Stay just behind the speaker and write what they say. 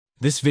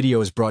This video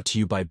is brought to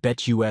you by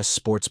BetUS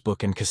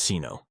Sportsbook and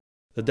Casino.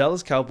 The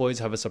Dallas Cowboys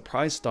have a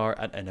surprise star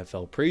at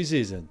NFL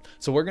Preseason.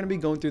 So we're going to be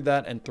going through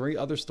that and 3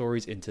 other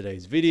stories in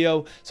today's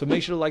video. So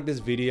make sure to like this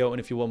video, and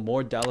if you want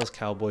more Dallas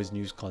Cowboys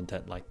news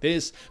content like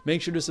this,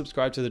 make sure to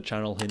subscribe to the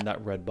channel, hitting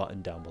that red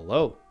button down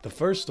below. The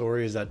first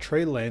story is that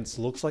Trey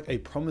looks like a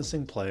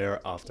promising player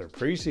after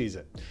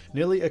preseason.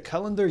 Nearly a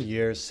calendar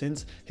year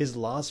since his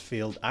last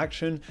field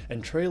action,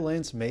 and Trey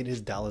made his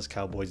Dallas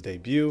Cowboys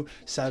debut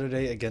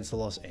Saturday against the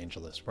Los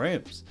Angeles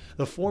Rams.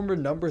 The former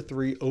number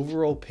 3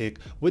 overall pick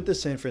with the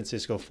San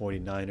Francisco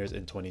 49ers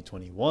in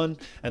 2021,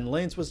 and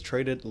Lance was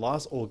traded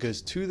last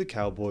August to the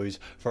Cowboys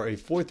for a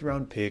 4th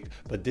round pick,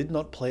 but did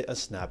not play a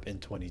snap in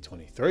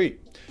 2023.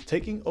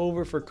 Taking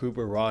over for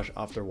Cooper Rush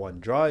after one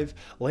drive,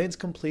 Lance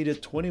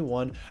completed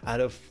 21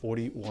 out of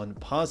 41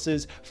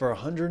 passes for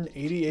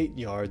 188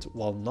 yards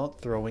while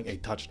not throwing a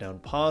touchdown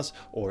pass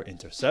or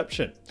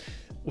interception.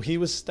 He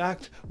was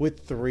stacked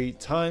with 3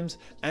 times,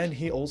 and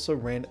he also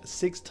ran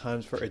 6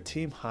 times for a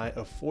team high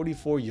of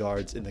 44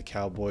 yards in the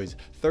Cowboys'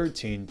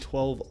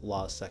 13-12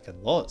 last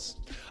second loss.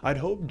 "I'd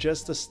hope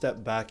just to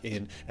step back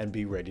in and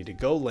be ready to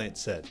go," Lance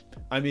said.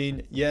 "I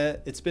mean, yeah,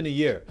 it's been a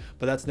year,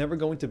 but that's never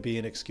going to be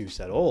an excuse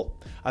at all.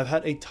 I've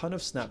had a ton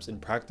of snaps in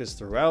practice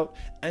throughout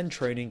and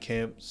training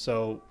camp,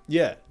 so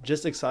yeah,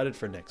 just excited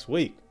for next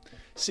week."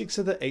 6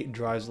 of the 8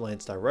 drives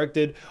Lance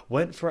directed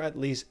went for at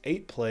least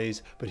 8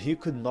 plays, but he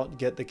could not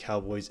get the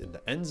Cowboys in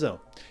the end zone.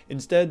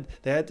 Instead,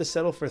 they had to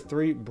settle for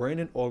 3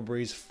 Brandon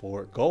Aubrey's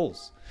 4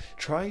 goals.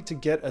 "Try to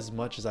get as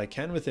much as I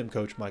can with him,"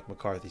 Coach Mike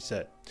McCarthy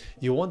said.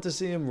 "You want to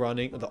see him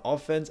running the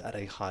offense at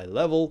a high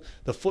level.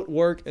 The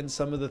footwork and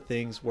some of the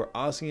things we're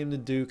asking him to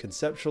do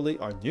conceptually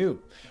are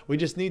new. We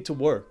just need to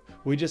work.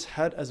 We just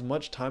had as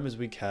much time as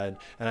we can,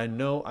 and I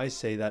know I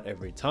say that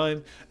every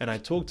time, and I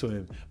talk to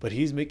him, but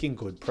he's making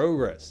good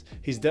progress.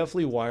 He's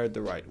definitely wired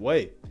the right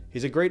way.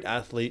 He's a great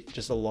athlete,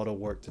 just a lot of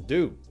work to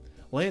do."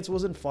 Lance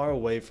wasn't far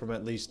away from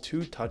at least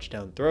 2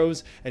 touchdown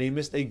throws, and he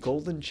missed a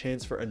golden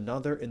chance for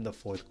another in the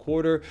 4th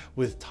quarter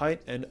with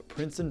tight end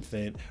Princeton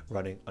Fant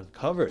running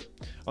uncovered.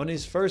 On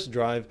his first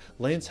drive,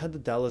 Lance had the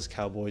Dallas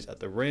Cowboys at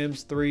the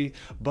Rams 3,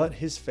 but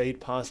his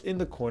fade pass in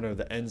the corner of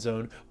the end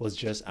zone was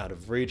just out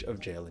of reach of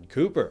Jalen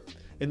Cooper.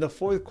 In the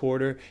 4th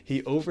quarter,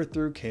 he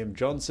overthrew Cam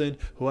Johnson,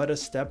 who had a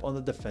step on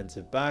the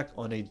defensive back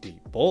on a deep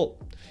ball.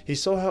 He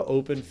saw how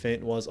open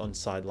Fant was on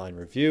sideline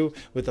review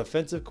with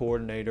offensive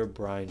coordinator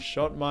Brian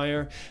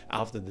Schottenheimer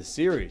after the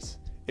series.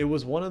 "It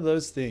was one of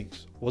those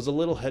things, was a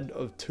little head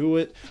to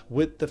it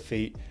with the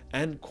feet,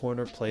 and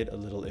corner played a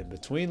little in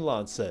between,"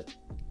 Lance said.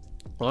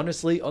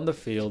 "Honestly, on the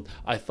field,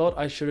 I thought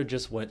I should have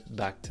just went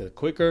back to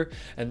quicker,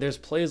 and there's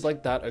plays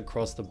like that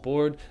across the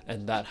board,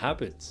 and that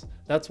happens.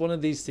 That's one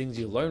of these things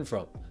you learn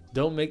from.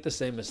 Don't make the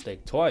same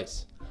mistake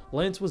twice."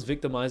 Lance was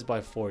victimized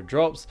by 4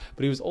 drops,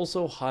 but he was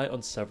also high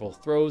on several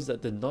throws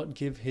that did not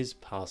give his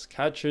pass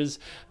catchers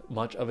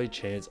much of a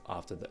chance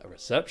after the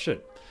reception.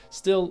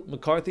 Still,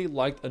 McCarthy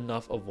liked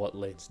enough of what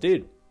Lance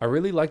did. "I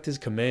really liked his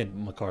command,"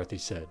 McCarthy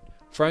said.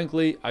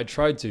 "Frankly, I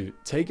tried to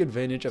take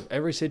advantage of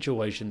every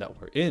situation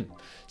that we're in.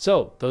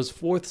 So those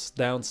 4th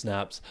down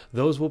snaps,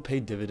 those will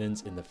pay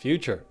dividends in the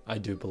future. I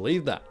do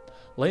believe that."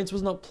 Lance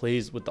was not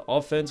pleased with the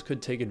offense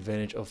could take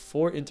advantage of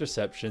 4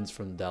 interceptions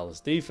from the Dallas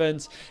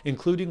defense,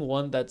 including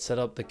one that set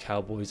up the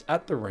Cowboys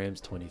at the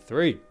Rams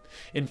 23.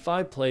 In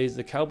 5 plays,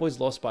 the Cowboys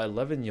lost by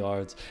 11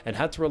 yards and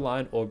had to rely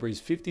on Aubrey's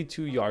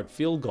 52-yard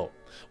field goal.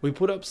 "We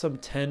put up some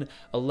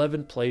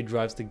 10-11 play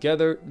drives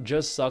together,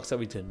 just sucks that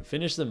we didn't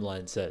finish them,"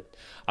 Lance said.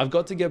 "I've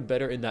got to get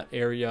better in that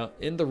area,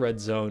 in the red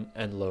zone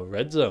and low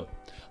red zone."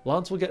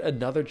 Lance will get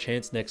another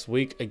chance next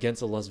week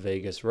against the Las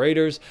Vegas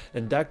Raiders,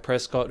 and Dak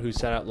Prescott, who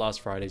sat out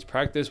last Friday's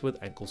practice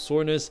with ankle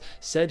soreness,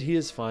 said he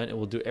is fine and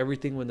will do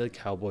everything when the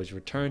Cowboys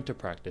return to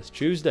practice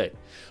Tuesday.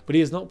 But he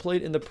has not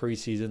played in the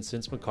preseason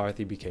since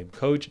McCarthy became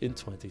coach in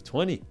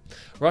 2020.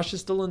 Rush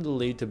is still in the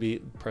lead to be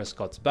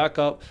Prescott's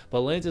backup,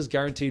 but Lance is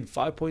guaranteed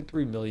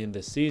 $5.3 million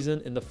this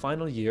season in the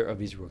final year of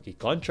his rookie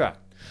contract.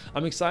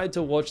 "I'm excited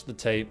to watch the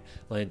tape,"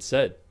 Lance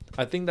said.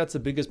 "I think that's the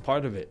biggest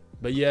part of it.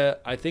 But yeah,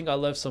 I think I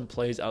left some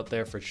plays out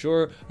there for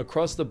sure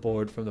across the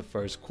board from the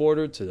 1st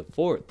quarter to the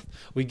 4th.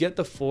 We get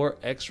the 4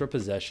 extra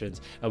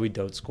possessions and we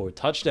don't score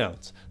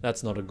touchdowns.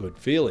 That's not a good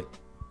feeling."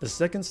 The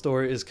second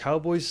story is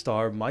Cowboys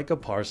star Micah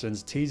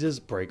Parsons teases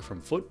break from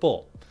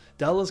football.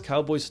 Dallas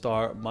Cowboys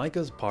star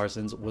Micah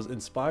Parsons was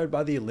inspired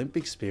by the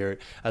Olympic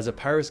spirit as the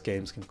Paris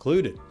Games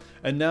concluded,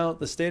 and now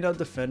the standout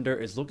defender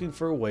is looking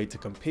for a way to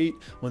compete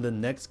when the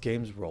next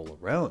games roll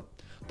around.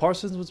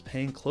 Parsons was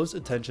paying close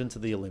attention to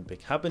the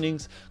Olympic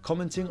happenings,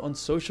 commenting on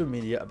social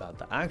media about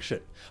the action,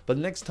 but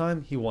next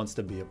time he wants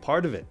to be a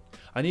part of it.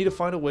 "I need to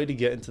find a way to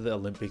get into the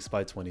Olympics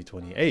by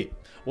 2028.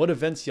 What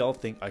events y'all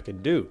think I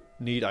can do?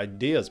 Need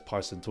ideas,"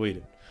 Parsons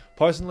tweeted.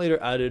 Parsons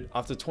later added,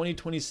 "After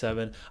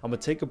 2027, I'm going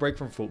to take a break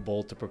from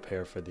football to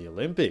prepare for the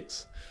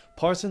Olympics."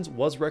 Parsons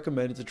was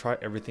recommended to try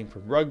everything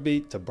from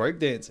rugby to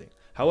breakdancing.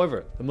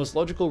 However, the most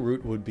logical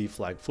route would be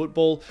flag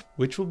football,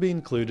 which will be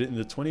included in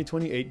the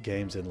 2028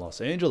 games in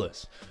Los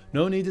Angeles.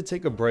 No need to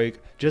take a break,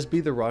 just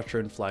be the rusher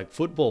in flag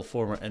football,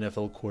 former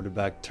NFL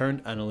quarterback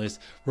turned analyst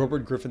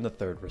Robert Griffin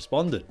III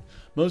responded.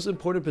 Most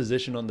important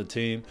position on the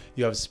team,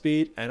 you have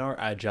speed and are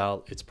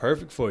agile, it's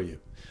perfect for you.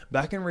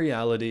 Back in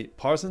reality,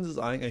 Parsons is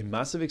eyeing a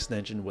massive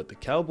extension with the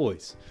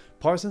Cowboys.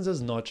 Parsons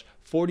has notched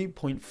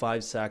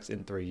 40.5 sacks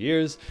in 3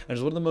 years and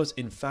is one of the most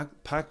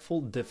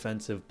impactful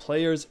defensive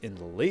players in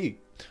the league.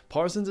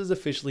 Parsons is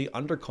officially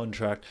under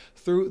contract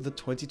through the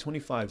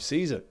 2025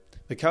 season.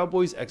 The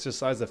Cowboys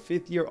exercised a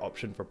 5th-year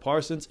option for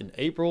Parsons in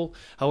April.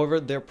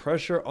 However, there's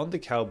pressure on the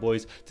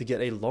Cowboys to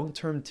get a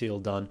long-term deal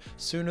done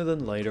sooner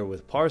than later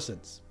with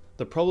Parsons.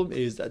 The problem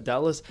is that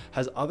Dallas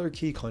has other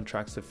key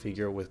contracts to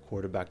figure with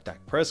quarterback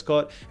Dak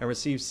Prescott and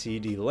receives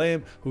CeeDee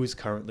Lamb, who is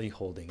currently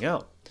holding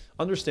out.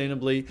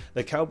 Understandably,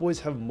 the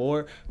Cowboys have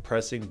more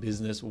pressing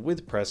business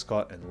with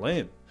Prescott and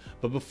Lamb.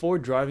 But before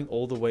driving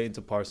all the way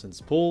into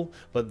Parsons' pool,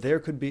 there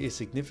could be a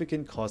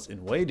significant cost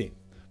in waiting.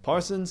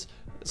 Parsons'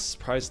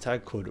 price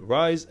tag could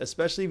rise,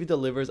 especially if he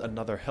delivers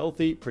another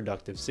healthy,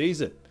 productive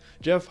season.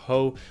 Jeff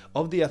Ho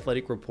of The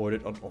Athletic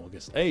reported on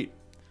August 8.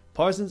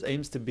 Parsons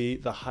aims to be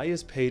the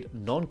highest paid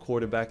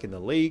non-quarterback in the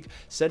league,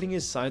 setting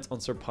his sights on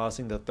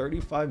surpassing the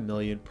 $35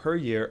 million per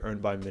year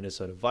earned by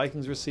Minnesota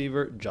Vikings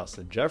receiver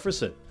Justin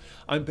Jefferson.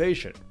 I'm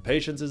patient.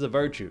 Patience is a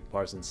virtue,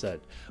 Parsons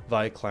said,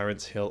 via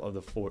Clarence Hill of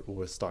the Fort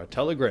Worth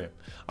Star-Telegram.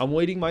 I'm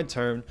waiting my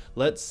turn.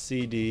 Let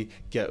CeeDee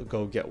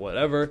go get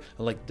whatever,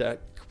 and let Dak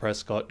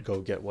Prescott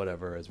go get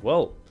whatever as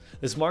well.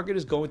 This market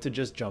is going to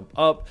just jump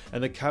up,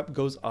 and the cap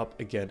goes up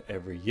again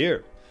every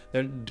year.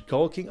 They're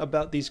talking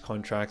about these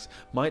contracts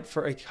might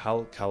for a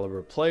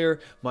caliber player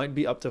might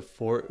be up to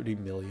 $40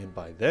 million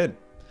by then.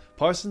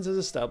 Parsons has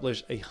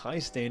established a high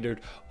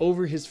standard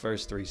over his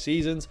first 3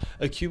 seasons,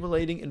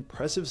 accumulating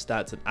impressive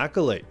stats and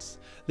accolades.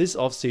 This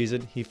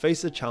offseason, he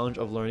faced the challenge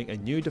of learning a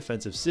new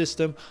defensive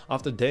system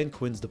after Dan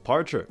Quinn's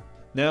departure.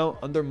 Now,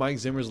 under Mike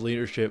Zimmer's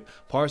leadership,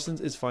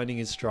 Parsons is finding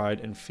his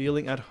stride and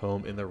feeling at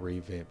home in the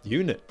revamped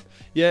unit.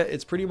 Yeah,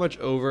 it's pretty much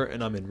over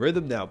and I'm in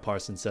rhythm now,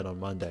 Parsons said on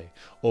Monday,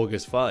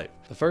 August 5.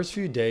 The first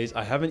few days,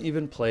 I haven't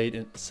even played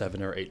in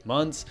 7 or 8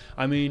 months.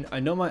 I mean, I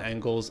know my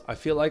ankles. I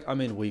feel like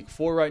I'm in week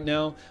 4 right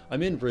now.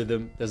 I'm in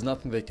rhythm. There's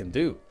nothing they can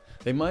do.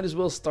 They might as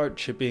well start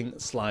chipping,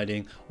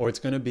 sliding, or it's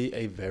going to be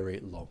a very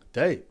long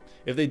day.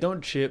 If they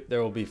don't chip,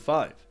 there will be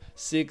 5,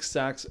 6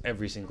 sacks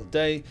every single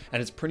day,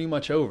 and it's pretty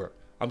much over.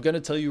 I'm going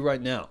to tell you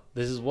right now,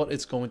 this is what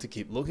it's going to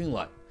keep looking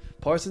like.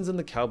 Parsons and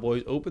the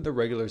Cowboys opened the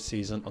regular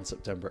season on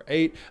September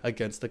 8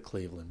 against the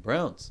Cleveland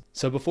Browns.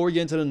 So before we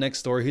get into the next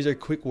story, here's a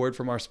quick word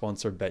from our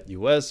sponsor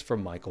BetUS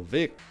from Michael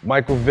Vick.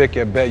 Michael Vick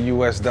at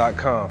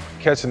BetUS.com.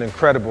 Catch an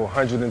incredible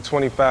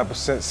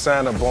 125%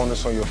 sign-up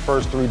bonus on your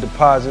first 3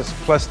 deposits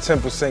plus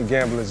 10%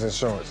 gambler's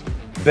insurance.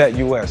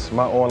 BetUS,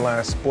 my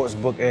online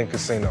sportsbook and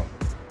casino.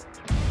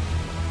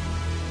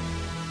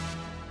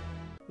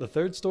 The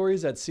third story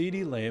is that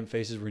CeeDee Lamb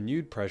faces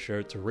renewed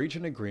pressure to reach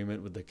an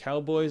agreement with the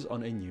Cowboys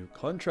on a new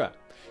contract.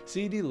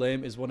 CeeDee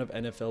Lamb is one of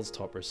NFL's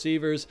top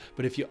receivers,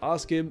 but if you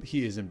ask him,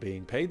 he isn't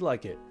being paid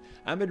like it.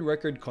 Amid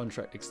record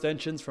contract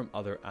extensions from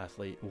other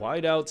athlete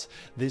wideouts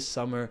this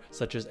summer,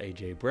 such as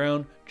AJ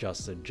Brown,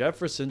 Justin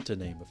Jefferson, to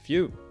name a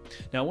few.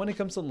 Now, when it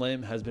comes to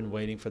Lamb, has been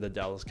waiting for the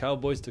Dallas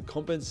Cowboys to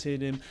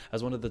compensate him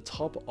as one of the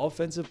top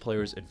offensive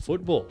players in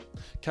football.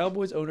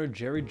 Cowboys owner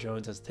Jerry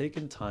Jones has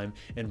taken time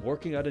in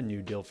working out a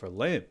new deal for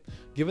Lamb,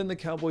 given the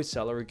Cowboys'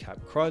 salary cap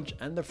crunch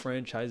and the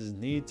franchise's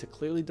need to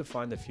clearly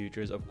define the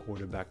futures of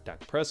quarterback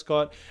Dak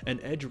Prescott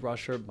and edge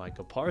rusher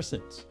Micah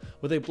Parsons.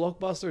 With a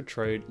blockbuster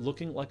trade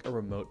looking like a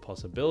remote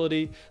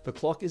possibility, the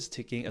clock is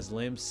ticking as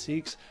Lamb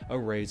seeks a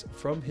raise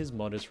from his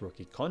modest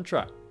rookie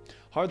contract.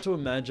 Hard to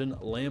imagine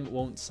Lamb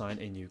won't sign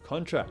a new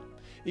contract.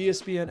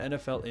 ESPN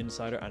NFL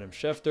insider Adam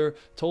Schefter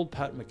told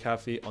Pat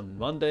McCarthy on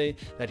Monday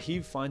that he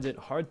finds it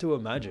hard to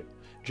imagine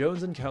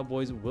Jones and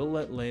Cowboys will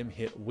let Lamb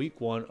hit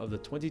week 1 of the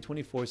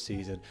 2024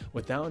 season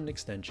without an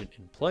extension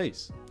in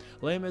place.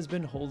 Lamb has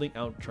been holding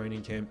out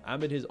training camp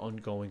amid his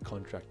ongoing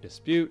contract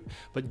dispute,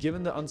 but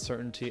given the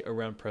uncertainty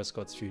around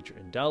Prescott's future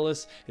in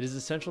Dallas, it is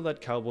essential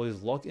that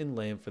Cowboys lock in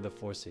Lamb for the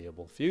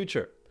foreseeable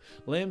future.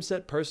 Lamb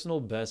set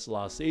personal bests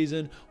last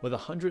season with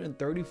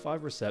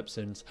 135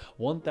 receptions,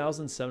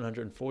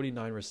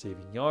 1,749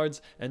 receiving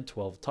yards, and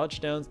 12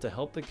 touchdowns to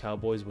help the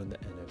Cowboys win the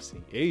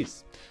NFC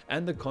East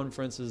and the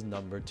conference's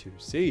number 2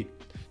 seed.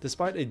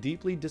 Despite a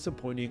deeply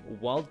disappointing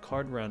wild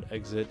card round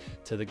exit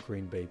to the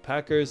Green Bay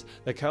Packers,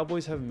 the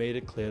Cowboys have made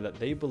it clear that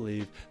they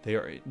believe they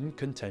are in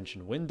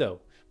contention window,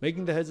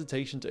 making the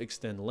hesitation to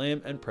extend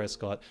Lamb and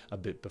Prescott a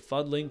bit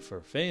befuddling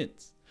for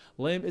fans.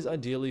 Lamb is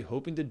ideally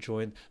hoping to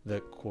join the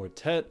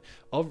quartet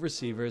of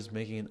receivers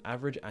making an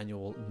average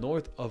annual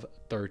north of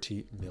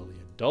 $30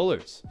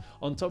 million.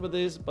 On top of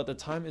this, but the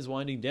time is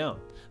winding down.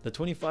 The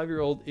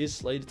 25-year-old is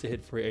slated to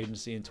hit free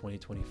agency in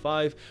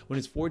 2025 when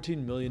his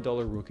 $14 million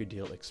rookie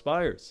deal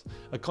expires,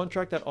 a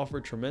contract that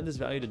offered tremendous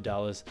value to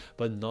Dallas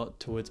but not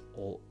to its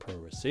all-pro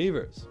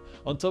receivers.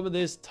 On top of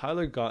this,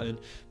 Tyler Guyton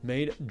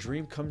made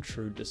dream come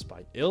true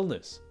despite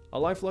illness. A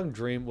lifelong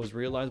dream was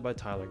realized by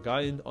Tyler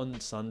Guyton on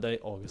Sunday,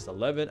 August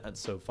 11 at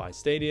SoFi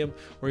Stadium,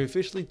 where he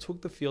officially took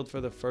the field for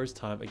the first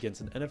time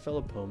against an NFL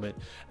opponent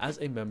as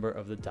a member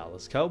of the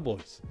Dallas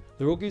Cowboys.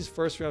 The rookie's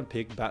first-round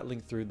pick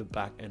battling through the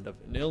back end of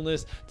an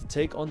illness to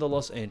take on the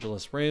Los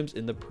Angeles Rams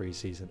in the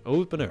preseason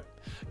opener.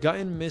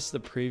 Guyton missed the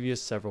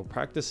previous several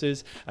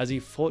practices as he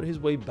fought his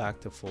way back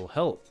to full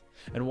health.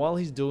 And while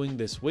he's doing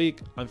this week,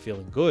 I'm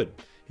feeling good,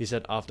 he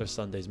said after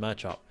Sunday's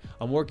matchup.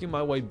 I'm working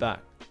my way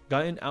back.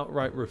 Guyton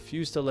outright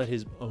refused to let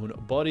his own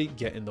body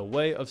get in the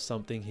way of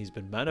something he's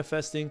been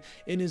manifesting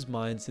in his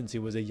mind since he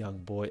was a young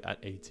boy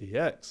at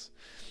ATX.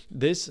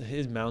 This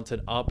is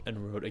mounted up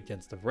and rode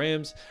against the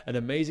Rams, an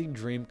amazing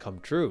dream come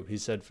true, he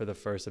said for the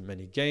first of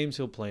many games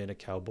he'll play in a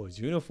Cowboys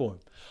uniform.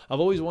 I've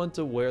always wanted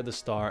to wear the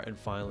star and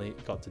finally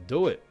got to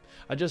do it.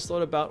 I just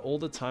thought about all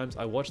the times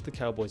I watched the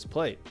Cowboys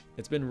play.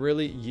 It's been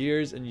really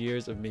years and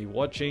years of me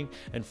watching,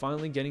 and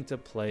finally getting to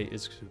play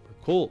is super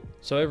cool.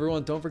 So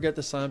everyone, don't forget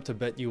to sign up to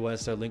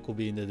BetUS. Their link will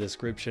be in the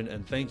description,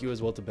 and thank you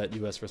as well to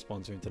BetUS for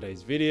sponsoring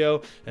today's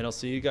video, and I'll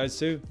see you guys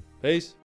soon. Peace.